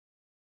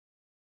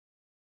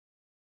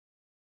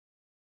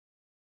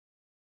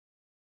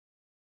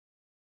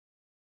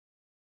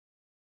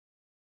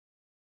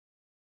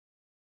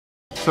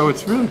So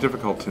it's really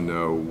difficult to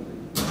know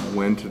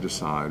when to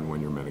decide when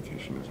your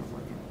medication isn't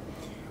working.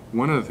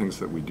 One of the things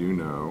that we do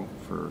know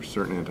for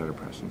certain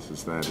antidepressants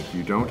is that if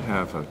you don't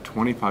have a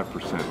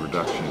 25%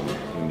 reduction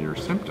in your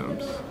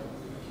symptoms,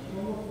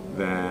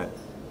 that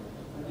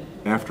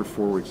after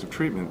 4 weeks of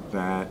treatment,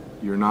 that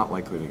you're not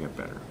likely to get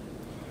better.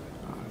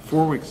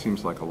 4 weeks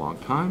seems like a long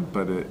time,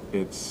 but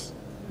it's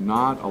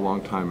not a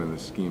long time in the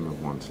scheme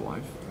of one's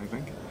life, I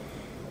think.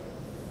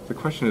 The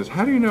question is,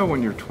 how do you know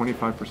when you're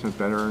 25%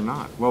 better or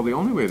not? Well, the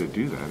only way to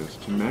do that is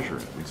to measure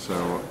it. And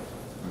so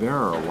there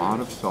are a lot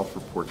of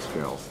self-report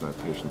scales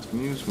that patients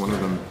can use. One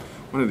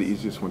of the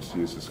easiest ones to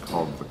use is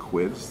called the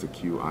QIDS, the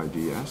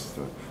QIDS,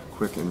 the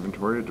Quick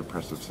Inventory of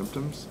Depressive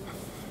Symptoms.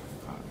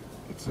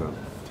 It's a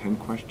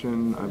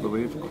 10-question, I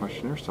believe,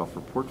 questionnaire,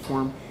 self-report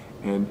form.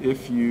 And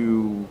if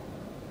you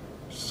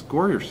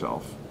score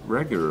yourself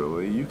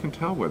regularly, you can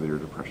tell whether your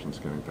depression is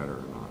getting better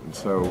or not. And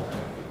so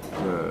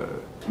the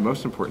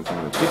most important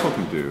thing that people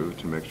can do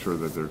to make sure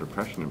that their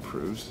depression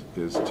improves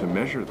is to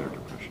measure their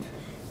depression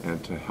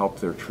and to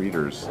help their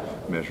treaters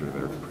measure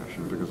their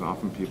depression, because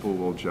often people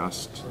will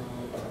just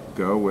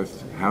go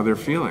with how they're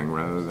feeling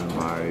rather than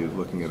by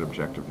looking at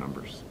objective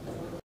numbers.